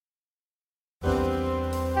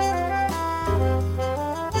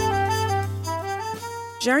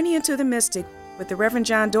Journey into the Mystic with the Reverend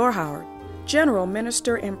John Dorhauer, General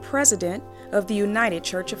Minister and President of the United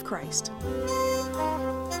Church of Christ.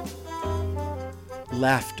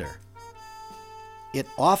 Laughter. It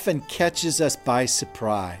often catches us by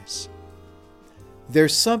surprise.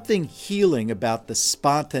 There's something healing about the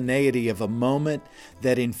spontaneity of a moment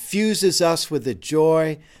that infuses us with a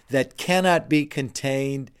joy that cannot be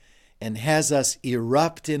contained and has us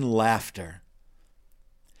erupt in laughter.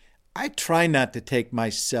 I try not to take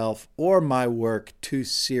myself or my work too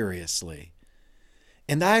seriously,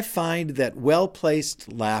 and I find that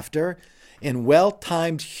well-placed laughter and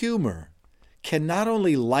well-timed humor can not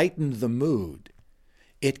only lighten the mood,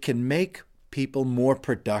 it can make people more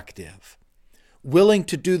productive, willing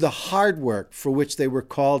to do the hard work for which they were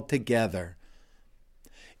called together.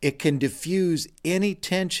 It can diffuse any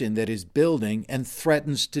tension that is building and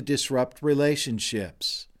threatens to disrupt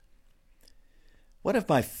relationships. One of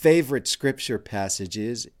my favorite scripture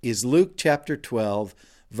passages is Luke chapter 12,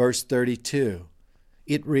 verse 32.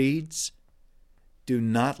 It reads, "Do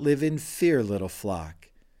not live in fear, little flock.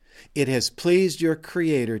 It has pleased your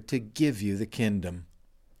Creator to give you the kingdom."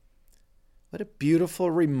 What a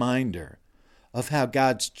beautiful reminder of how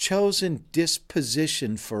God's chosen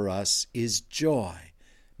disposition for us is joy,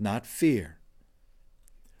 not fear.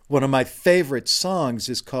 One of my favorite songs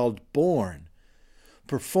is called "Born,"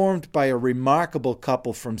 performed by a remarkable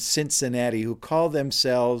couple from Cincinnati who call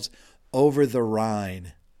themselves Over the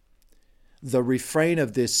Rhine. The refrain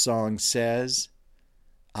of this song says,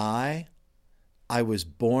 I was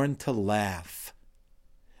born to laugh.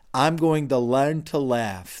 I'm going to learn to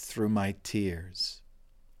laugh through my tears.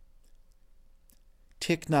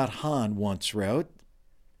 Thich Nhat Hanh once wrote,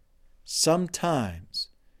 "Sometimes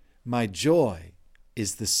my joy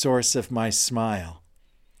is the source of my smile."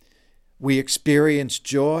 We experience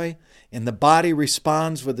joy, and the body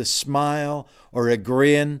responds with a smile or a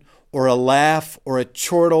grin or a laugh or a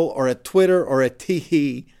chortle or a twitter or a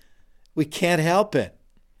tee-hee. We can't help it.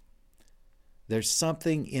 There's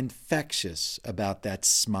something infectious about that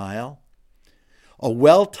smile. A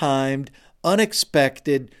well-timed,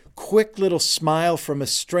 unexpected, quick little smile from a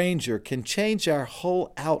stranger can change our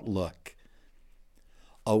whole outlook.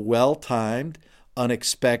 A well-timed,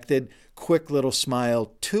 unexpected, quick little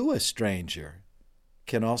smile to a stranger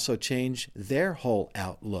can also change their whole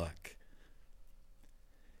outlook.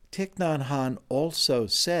 Thich Nhat Hanh also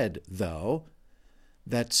said, though,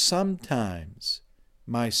 that sometimes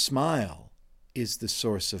my smile is the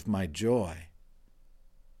source of my joy.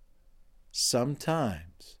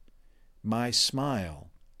 Sometimes my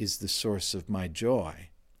smile is the source of my joy.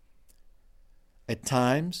 At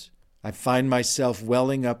times, I find myself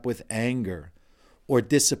welling up with anger or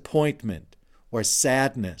disappointment or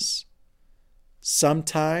sadness.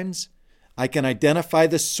 Sometimes I can identify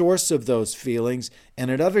the source of those feelings, and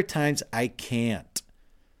at other times I can't.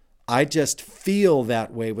 I just feel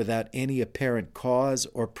that way without any apparent cause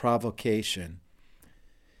or provocation.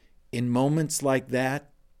 In moments like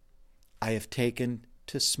that, I have taken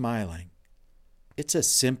to smiling. It's a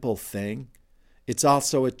simple thing. It's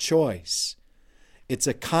also a choice. It's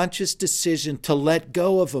a conscious decision to let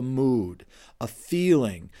go of a mood, a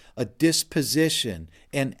feeling, a disposition,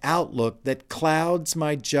 an outlook that clouds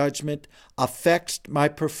my judgment, affects my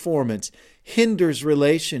performance, hinders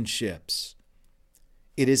relationships.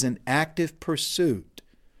 It is an active pursuit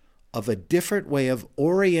of a different way of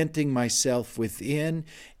orienting myself within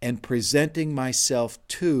and presenting myself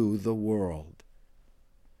to the world.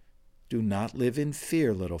 Do not live in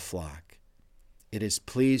fear, little flock. It has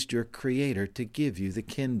pleased your Creator to give you the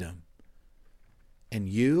kingdom. And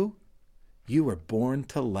you were born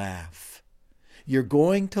to laugh. You're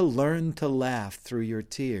going to learn to laugh through your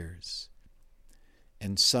tears.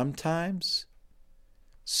 And sometimes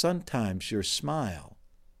your smile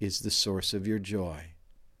is the source of your joy.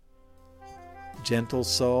 Gentle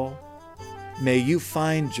soul, may you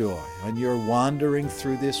find joy on your wandering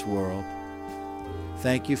through this world.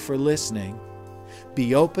 Thank you for listening.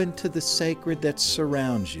 Be open to the sacred that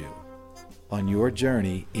surrounds you on your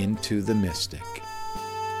journey into the mystic.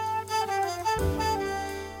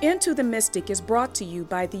 Into the Mystic is brought to you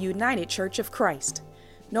by the United Church of Christ.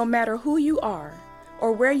 No matter who you are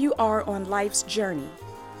or where you are on life's journey,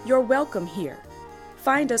 you're welcome here.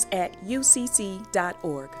 Find us at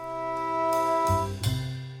ucc.org.